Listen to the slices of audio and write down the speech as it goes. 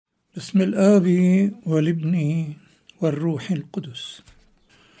بسم الآب والابن والروح القدس.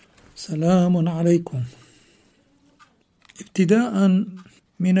 سلام عليكم. ابتداء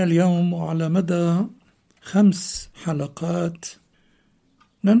من اليوم وعلى مدى 5 حلقات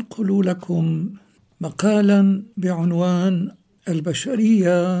ننقل لكم مقالا بعنوان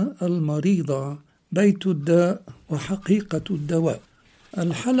البشرية المريضة، بيت الداء وحقيقة الدواء.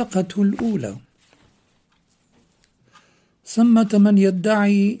 الحلقة الأولى: ثمة من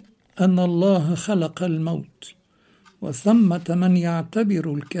يدعي أن الله خلق الموت، وثمة من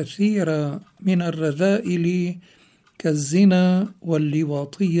يعتبر الكثير من الرذائل كالزنا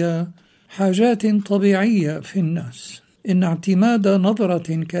واللواطية حاجات طبيعية في الناس. إن اعتماد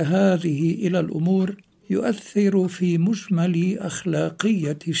نظرة كهذه إلى الأمور يؤثر في مجمل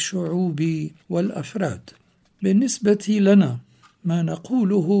أخلاقية الشعوب والأفراد. بالنسبة لنا ما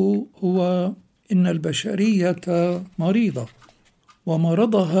نقوله هو إن البشرية مريضة،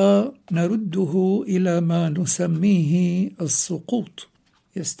 ومرضها نرده إلى ما نسميه السقوط.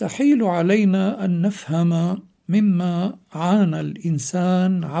 يستحيل علينا أن نفهم مما عانى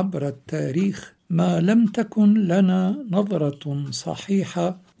الإنسان عبر التاريخ ما لم تكن لنا نظرة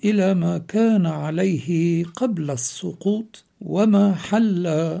صحيحة إلى ما كان عليه قبل السقوط وما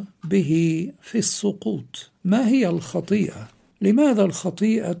حل به في السقوط. ما هي الخطيئة؟ لماذا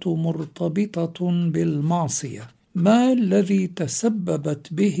الخطيئة مرتبطة بالمعصية؟ ما الذي تسببت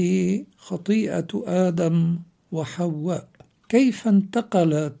به خطيئة آدم وحواء؟ كيف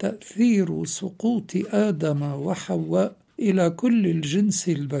انتقل تأثير سقوط آدم وحواء إلى كل الجنس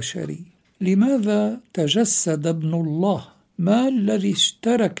البشري؟ لماذا تجسد ابن الله؟ ما الذي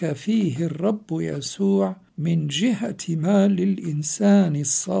اشترك فيه الرب يسوع من جهة ما للإنسان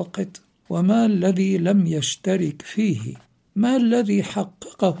الساقط، وما الذي لم يشترك فيه؟ ما الذي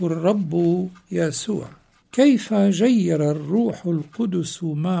حققه الرب يسوع؟ كيف جير الروح القدس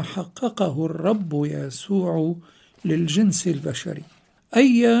ما حققه الرب يسوع للجنس البشري؟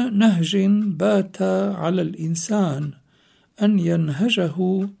 أي نهج بات على الإنسان أن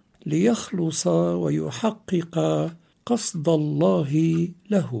ينهجه ليخلص ويحقق قصد الله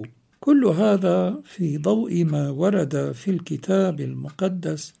له؟ كل هذا في ضوء ما ورد في الكتاب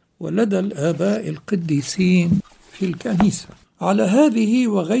المقدس ولدى الآباء القديسين في الكنيسة. على هذه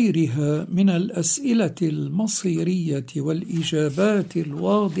وغيرها من الأسئلة المصيرية والإجابات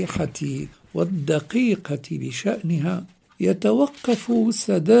الواضحة والدقيقة بشأنها يتوقف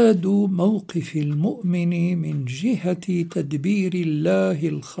سداد موقف المؤمن من جهة تدبير الله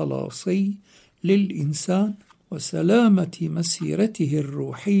الخلاصي للإنسان وسلامة مسيرته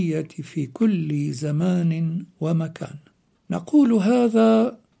الروحية في كل زمان ومكان. نقول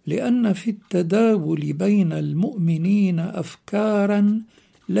هذا لأن في التداول بين المؤمنين أفكارا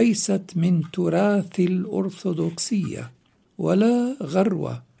ليست من تراث الأرثوذكسية ولا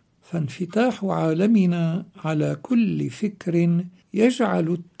غروة، فانفتاح عالمنا على كل فكر يجعل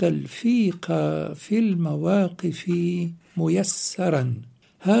التلفيق في المواقف ميسرا.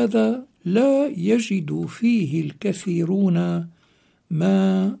 هذا لا يجد فيه الكثيرون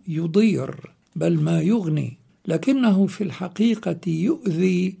ما يضير بل ما يغني، لكنه في الحقيقة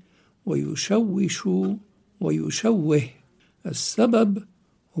يؤذي ويشوش ويشوه. السبب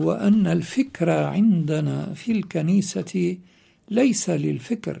هو أن الفكر عندنا في الكنيسة ليس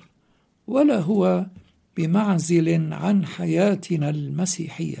للفكر، ولا هو بمعزل عن حياتنا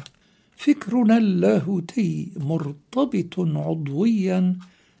المسيحية. فكرنا اللاهوتي مرتبط عضويا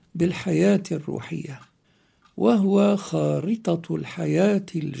بالحياة الروحية، وهو خارطة الحياة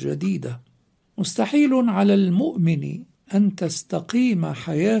الجديدة. مستحيل على المؤمن أن تستقيم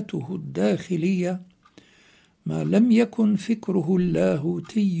حياته الداخلية ما لم يكن فكره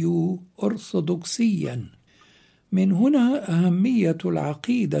اللاهوتي أرثوذكسيا. من هنا أهمية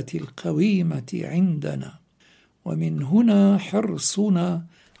العقيدة القويمة عندنا، ومن هنا حرصنا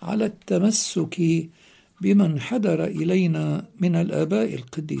على التمسك بمن حدر إلينا من الآباء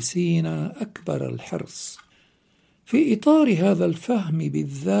القديسين أكبر الحرص. في إطار هذا الفهم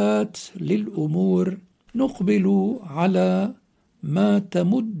بالذات للأمور نقبل على ما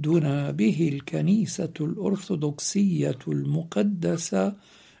تمدنا به الكنيسة الأرثوذكسية المقدسة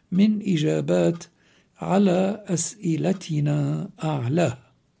من إجابات على أسئلتنا أعلاه.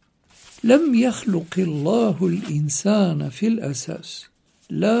 لم يخلق الله الإنسان في الأساس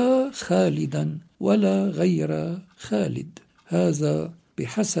لا خالدا ولا غير خالد، هذا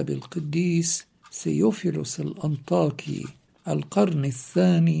بحسب القديس ثيوفيلوس الأنطاكي القرن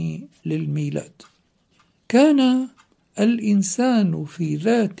الثاني للميلاد. كان الإنسان في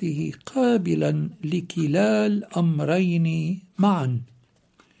ذاته قابلا لكلا الأمرين معا،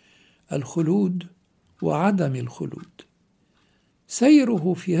 الخلود وعدم الخلود.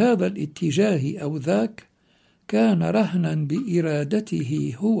 سيره في هذا الاتجاه أو ذاك كان رهنا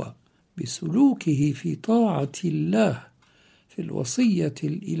بإرادته هو، بسلوكه في طاعة الله في الوصية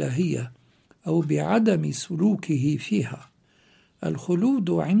الإلهية أو بعدم سلوكه فيها. الخلود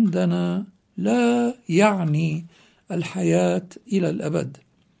عندنا لا يعني الحياة إلى الأبد،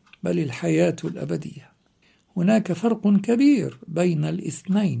 بل الحياة الأبدية. هناك فرق كبير بين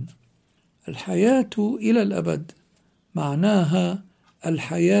الاثنين. الحياة إلى الأبد معناها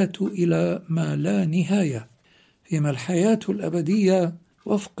الحياة إلى ما لا نهاية، فيما الحياة الأبدية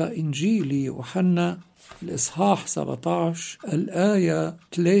وفق إنجيل يوحنا الإصحاح 17 الآية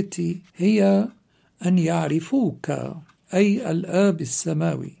 3 هي أن يعرفوك أي الآب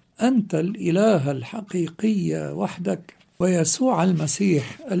السماوي، أنت الإله الحقيقي وحدك، ويسوع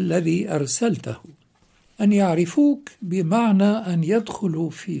المسيح الذي أرسلته. أن يعرفوك بمعنى أن يدخلوا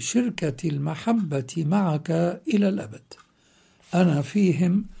في شركة المحبة معك إلى الأبد. أنا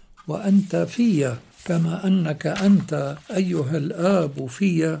فيهم وأنت في، كما أنك أنت أيها الآب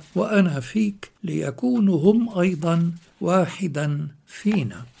في وأنا فيك، ليكونوا هم أيضا واحدا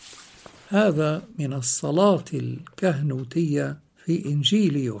فينا. هذا من الصلاة الكهنوتية في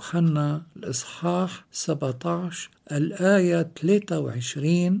إنجيل يوحنا الإصحاح 17 الآية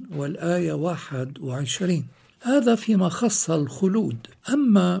 23 والآية 21. هذا فيما خص الخلود.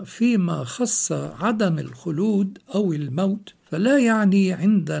 أما فيما خص عدم الخلود أو الموت فلا يعني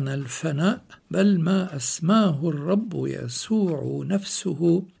عندنا الفناء، بل ما أسماه الرب يسوع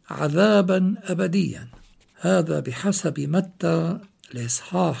نفسه عذابا أبديا. هذا بحسب متى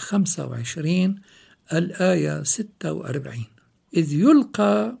الإصحاح 25 الآية 46. إذ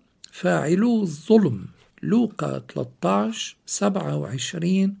يلقى فاعلو الظلم لوقا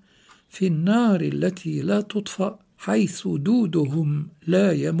 13:27 في النار التي لا تطفأ، حيث دودهم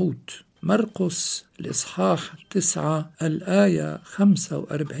لا يموت. مرقس الإصحاح 9 الآية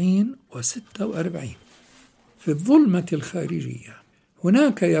 45 و46. في الظلمة الخارجية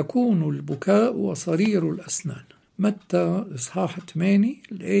هناك يكون البكاء وصرير الأسنان. متى إصحاح 8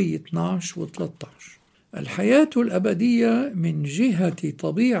 الآية 12 و13. الحياة الأبدية من جهة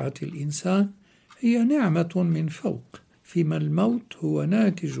طبيعة الإنسان هي نعمة من فوق، فيما الموت هو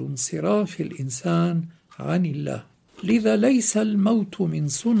ناتج انصراف الإنسان عن الله. لذا ليس الموت من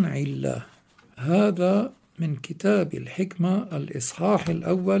صنع الله. هذا من كتاب الحكمة الإصحاح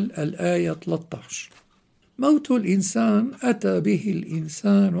الأول الآية 13. موت الإنسان أتى به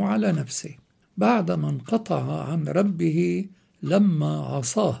الإنسان على نفسه بعدما انقطع عن ربه لما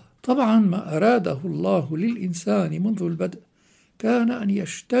عصاه. طبعا ما أراده الله للإنسان منذ البدء كان أن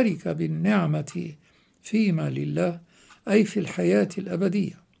يشترك بالنعمة فيما لله، أي في الحياة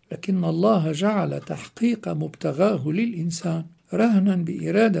الأبدية، لكن الله جعل تحقيق مبتغاه للإنسان رهنا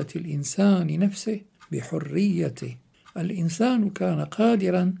بإرادة الإنسان نفسه بحريته. الإنسان كان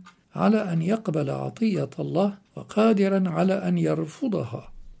قادرا على أن يقبل عطية الله وقادرا على أن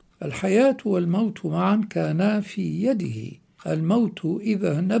يرفضها. الحياة والموت معا كانا في يده، الموت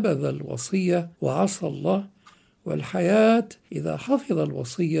إذا نبذ الوصية وعصى الله، والحياة إذا حفظ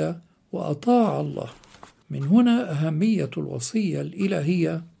الوصية وأطاع الله. من هنا أهمية الوصية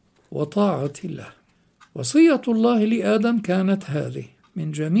الإلهية وطاعة الله. وصية الله لآدم كانت هذه: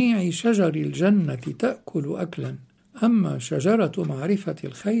 من جميع شجر الجنة تأكل أكلا، أما شجرة معرفة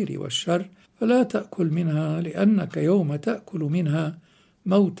الخير والشر فلا تأكل منها، لأنك يوم تأكل منها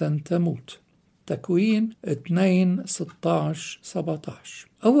موتا تموت. تكوين 2:16-17.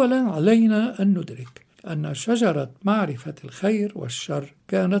 أولا علينا أن ندرك أن شجرة معرفة الخير والشر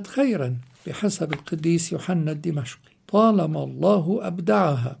كانت خيرا بحسب القديس يوحنا الدمشقي طالما الله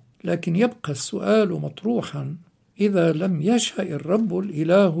أبدعها، لكن يبقى السؤال مطروحا: إذا لم يشأ الرب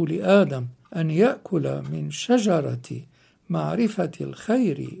الإله لآدم أن يأكل من شجرة معرفة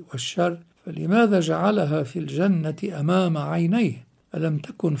الخير والشر، فلماذا جعلها في الجنة أمام عينيه؟ ألم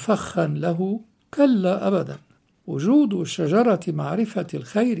تكن فخا له؟ كلا أبدا. وجود شجرة معرفة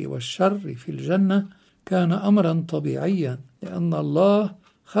الخير والشر في الجنة كان أمرا طبيعيا، لأن الله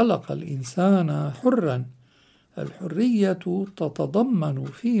خلق الإنسان حرا. الحرية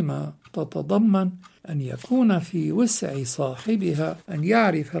تتضمن أن يكون في وسع صاحبها أن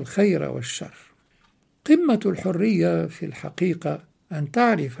يعرف الخير والشر. قمة الحرية في الحقيقة أن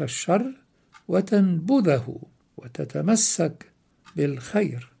تعرف الشر وتنبذه وتتمسك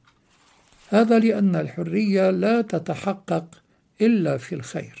بالخير. هذا لأن الحرية لا تتحقق إلا في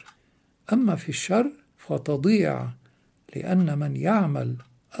الخير، أما في الشر فتضيع، لأن من يعمل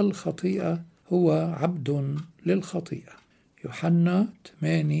الخطيئة هو عبد للخطيئة. يوحنا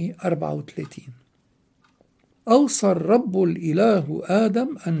 8:34. أوصى الرب الإله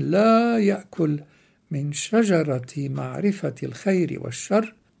آدم أن لا يأكل من شجرة معرفة الخير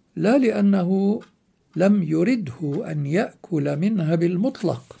والشر، لا لأنه لم يرده أن يأكل منها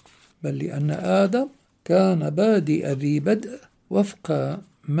بالمطلق، بل لأن آدم كان بادئ ذي بدء وفق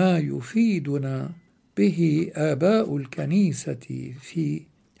ما يفيدنا به آباء الكنيسة في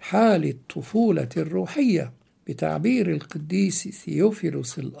حال الطفولة الروحية. بتعبير القديس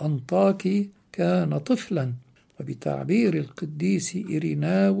ثيوفيلوس الأنطاكي كان طفلا، وبتعبير القديس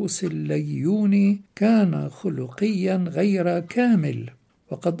إيريناوس الليوني كان خلقيا غير كامل،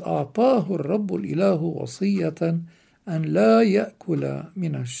 وقد أعطاه الرب الإله وصية أن لا يأكل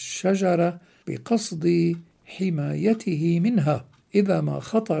من الشجرة بقصد حمايته منها إذا ما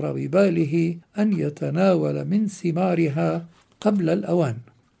خطر بباله أن يتناول من ثمارها قبل الأوان.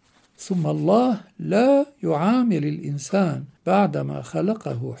 ثم الله لا يعامل الإنسان بعدما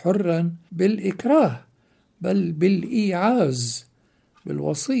خلقه حرا بالإكراه، بل بالإيعاز،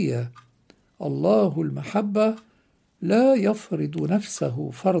 بالوصية. الله المحبة لا يفرض نفسه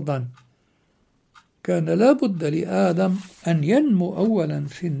فرضا. كان لا بد لآدم أن ينمو أولا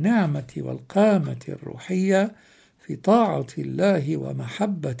في النعمة والقامة الروحية في طاعة الله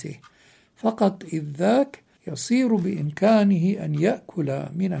ومحبته، فقط إذ ذاك يصير بإمكانه أن يأكل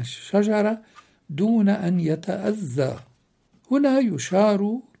من الشجرة دون أن يتأذى. هنا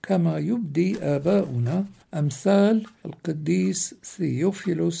يشار كما يبدي آباؤنا أمثال القديس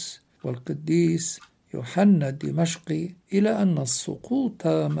ثيوفيلوس والقديس يوحنا الدمشقي إلى أن السقوط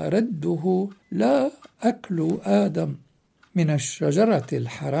مرده لا أكل آدم من الشجرة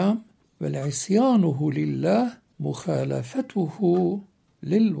الحرام، بل عصيانه لله، مخالفته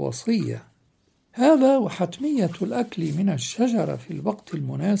للوصية. هذا وحتمية الأكل من الشجرة في الوقت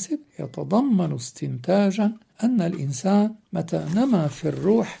المناسب يتضمن استنتاجا أن الإنسان متى نما في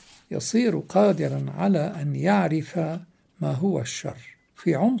الروح يصير قادرا على أن يعرف ما هو الشر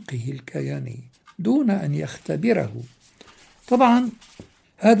في عمقه الكياني دون أن يختبره. طبعا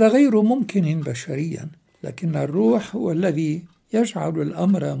هذا غير ممكن بشريا، لكن الروح هو الذي يجعل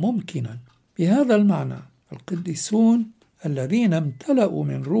الأمر ممكنا. بهذا المعنى القديسون الذين امتلأوا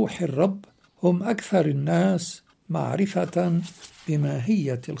من روح الرب هم أكثر الناس معرفة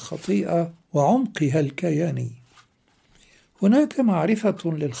بماهية الخطيئة وعمقها الكياني. هناك معرفة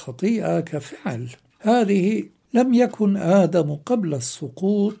للخطيئة كفعل، هذه لم يكن آدم قبل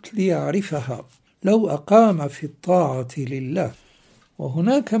السقوط ليعرفها لو أقام في الطاعة لله.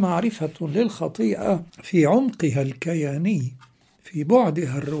 وهناك معرفة للخطيئة في عمقها الكياني، في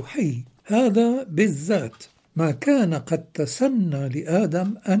بعدها الروحي. هذا بالذات ما كان قد تسنى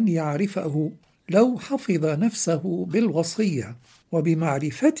لآدم أن يعرفه لو حفظ نفسه بالوصية،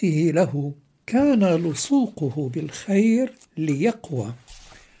 وبمعرفته له كان لصوقه بالخير ليقوى،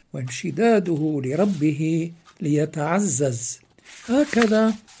 وانشداده لربه ليتعزز.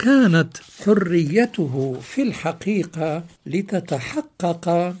 هكذا كانت حريته في الحقيقة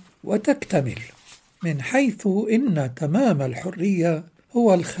لتتحقق وتكتمل، من حيث إن تمام الحرية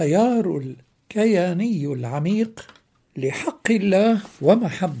هو الخيار الكياني العميق لحق الله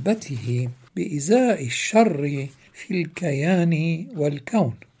ومحبته بإزاء الشر في الكيان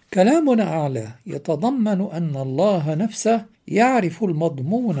والكون. كلامنا أعلى يتضمن أن الله نفسه يعرف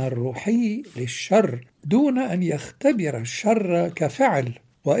المضمون الروحي للشر دون أن يختبر الشر كفعل،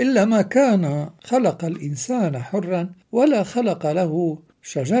 وإلا ما كان خلق الإنسان حرا ولا خلق له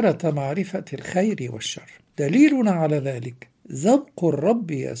شجرة معرفة الخير والشر. دليلنا على ذلك ذوق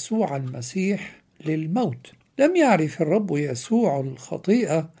الرب يسوع المسيح للموت. لم يعرف الرب يسوع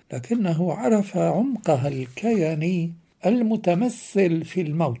الخطيئة، لكنه عرف عمقها الكياني المتمثل في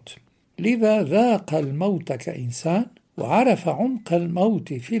الموت، لذا ذاق الموت كإنسان وعرف عمق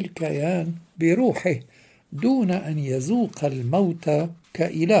الموت في الكيان بروحه دون أن يذوق الموت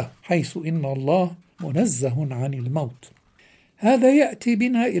كإله، حيث إن الله منزه عن الموت. هذا يأتي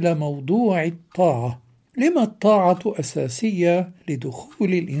بنا إلى موضوع الطاعة. لما الطاعة أساسية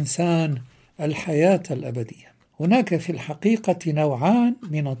لدخول الإنسان الحياة الأبدية؟ هناك في الحقيقة نوعان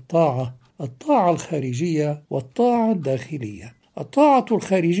من الطاعة: الطاعة الخارجية والطاعة الداخلية. الطاعة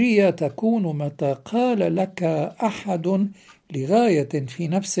الخارجية تكون متى قال لك أحد لغاية في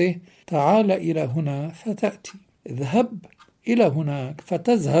نفسه تعال إلى هنا فتأتي، اذهب إلى هناك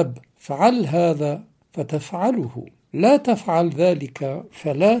فتذهب، فعل هذا فتفعله، لا تفعل ذلك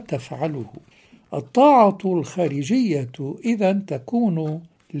فلا تفعله. الطاعة الخارجية إذن تكون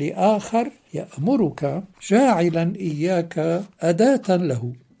لآخر يأمرك جاعلا إياك أداة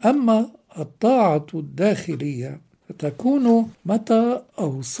له. أما الطاعة الداخلية فتكون متى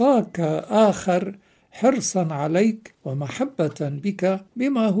أوصاك آخر حرصا عليك ومحبة بك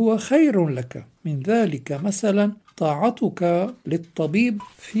بما هو خير لك، من ذلك مثلا طاعتك للطبيب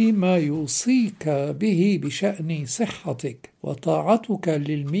فيما يوصيك به بشأن صحتك، وطاعتك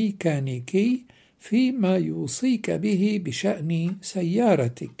للميكانيكي فيما يوصيك به بشأن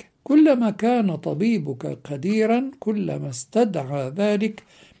سيارتك. كلما كان طبيبك قديرا كلما استدعى ذلك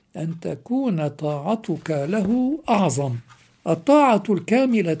أن تكون طاعتك له أعظم. الطاعة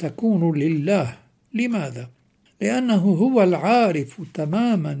الكاملة تكون لله. لماذا؟ لأنه هو العارف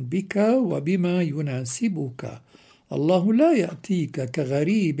تماما بك وبما يناسبك. الله لا يأتيك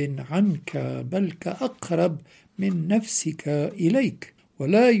كغريب عنك بل كأقرب من نفسك إليك،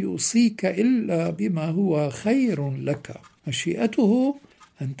 ولا يوصيك إلا بما هو خير لك. مشيئته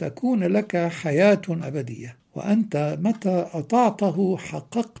أن تكون لك حياة أبدية، وأنت متى أطعته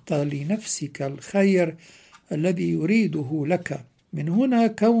حققت لنفسك الخير الذي يريده لك. من هنا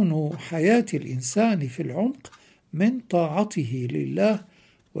كون حياة الإنسان في العمق من طاعته لله،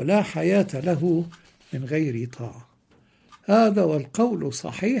 ولا حياة له من غير طاعة. هذا والقول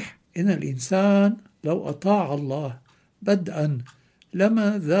صحيح، إن الإنسان لو أطاع الله بدءا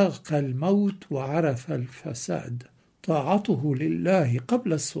لما ذاق الموت وعرف الفساد. طاعته لله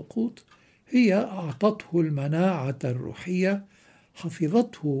قبل السقوط هي أعطته المناعة الروحية،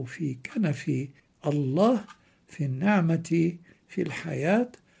 حفظته في كنف الله في النعمة في الحياة.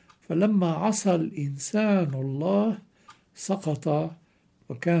 فلما عصى الإنسان الله سقط،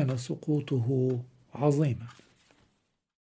 وكان سقوطه عظيما.